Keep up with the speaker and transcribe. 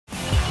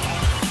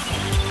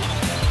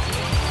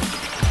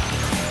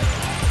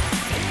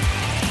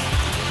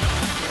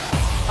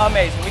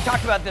Amazing. We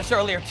talked about this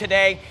earlier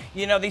today.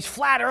 You know, these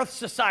flat earth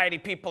society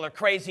people are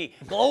crazy.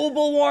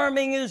 Global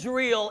warming is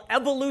real.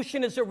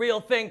 Evolution is a real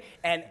thing.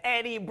 And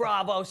Eddie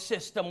Bravo's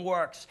system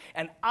works.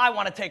 And I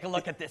want to take a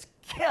look at this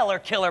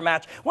killer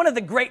match. One of the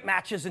great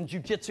matches in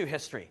jiu-jitsu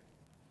history.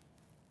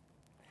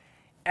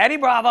 Eddie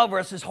Bravo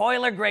versus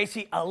Royler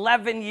Gracie,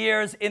 11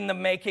 years in the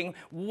making.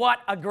 What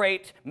a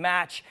great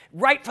match.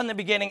 Right from the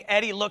beginning,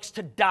 Eddie looks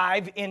to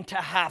dive into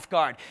half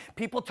guard.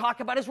 People talk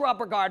about his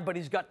rubber guard, but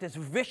he's got this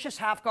vicious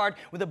half guard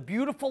with a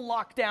beautiful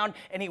lockdown,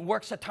 and he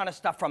works a ton of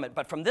stuff from it.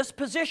 But from this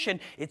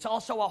position, it's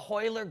also a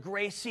Royler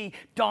Gracie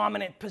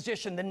dominant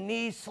position, the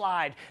knee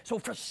slide. So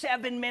for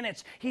 7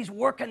 minutes, he's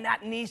working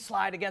that knee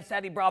slide against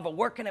Eddie Bravo,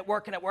 working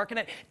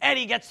it.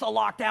 Eddie gets the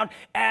lockdown,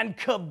 and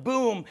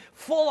kaboom,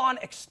 full-on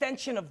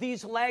extension of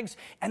these legs,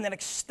 and then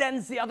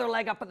extends the other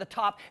leg up at the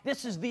top.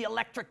 This is the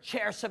electric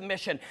chair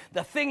submission.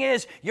 The thing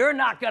is, you're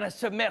not going to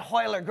submit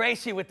Royler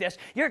Gracie with this.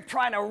 You're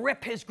trying to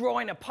rip his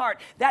groin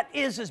apart. That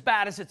is as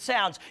bad as it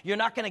sounds. You're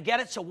not going to get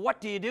it, so what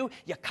do?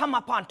 You come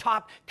up on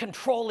top,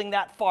 controlling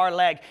that far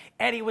leg.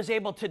 Eddie was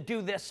able to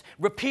do this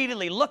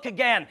repeatedly. Look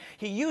again.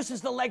 He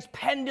uses the legs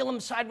pendulum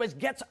sideways,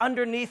 gets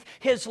underneath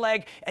his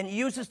leg, and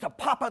uses to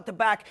pop out the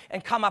back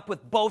and come up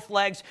with both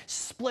legs,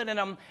 splitting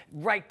them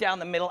right down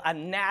the middle. A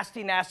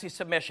nasty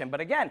submission.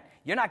 But again,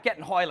 you're not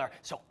getting Royler.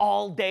 So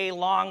all day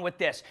long with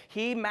this,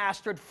 he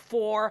mastered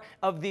 4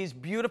 of these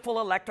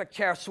beautiful electric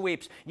chair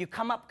sweeps. You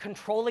come up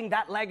controlling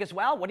that leg as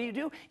well. What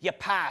do? You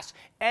pass.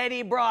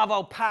 Eddie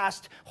Bravo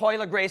passed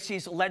Royler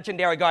Gracie's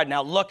legendary guard.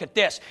 Now look at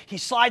this. He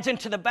slides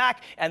into the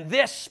back, and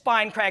this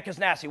spine crank is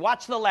nasty.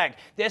 Watch the leg.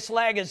 This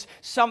leg is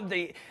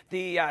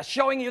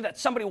showing you that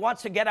somebody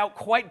wants to get out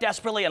quite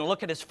desperately, and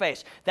look at his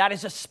face. That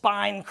is a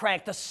spine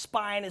crank. The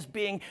spine is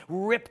being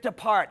ripped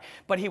apart.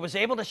 But he was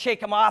able to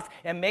shake him off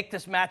and make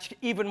this match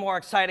even more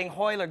exciting.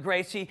 Royler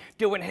Gracie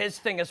doing his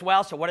thing as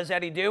well. So what does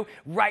Eddie do?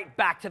 Right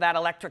back to that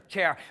electric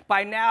chair.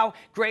 By now,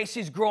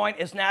 Gracie's groin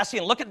is nasty.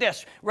 And look at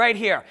this right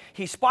here.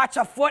 He spots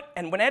a foot,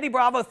 and when Eddie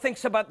Bravo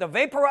thinks about the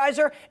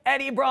vaporizer,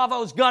 Eddie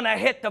Bravo's gonna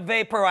hit the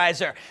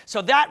vaporizer.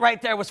 So that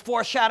right there was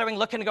foreshadowing,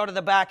 looking to go to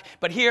the back.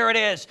 But here it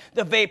is.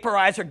 The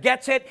vaporizer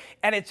gets it,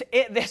 and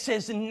this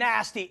is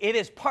nasty. It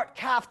is part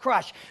calf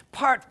crush,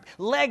 part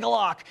leg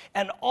lock,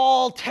 and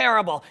all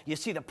terrible. You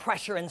see the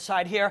pressure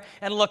inside here,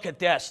 and look at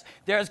this.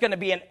 There's going to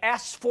be an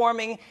S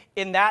forming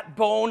in that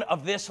bone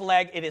of this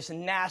leg. It is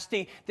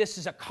nasty. This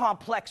is a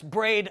complex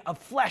braid of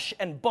flesh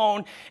and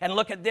bone. And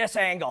look at this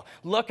angle.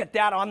 Look at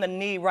that on the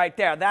knee right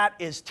there. That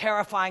is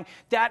terrifying.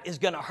 That is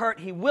going to hurt.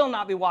 He will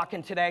not be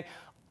walking today.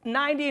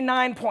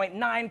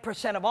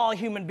 99.9% of all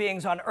human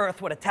beings on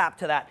earth would have tapped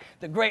to that.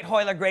 The great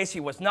Royler Gracie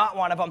was not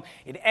one of them.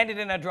 It ended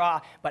in a draw,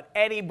 but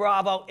Eddie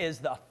Bravo is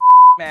the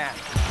man.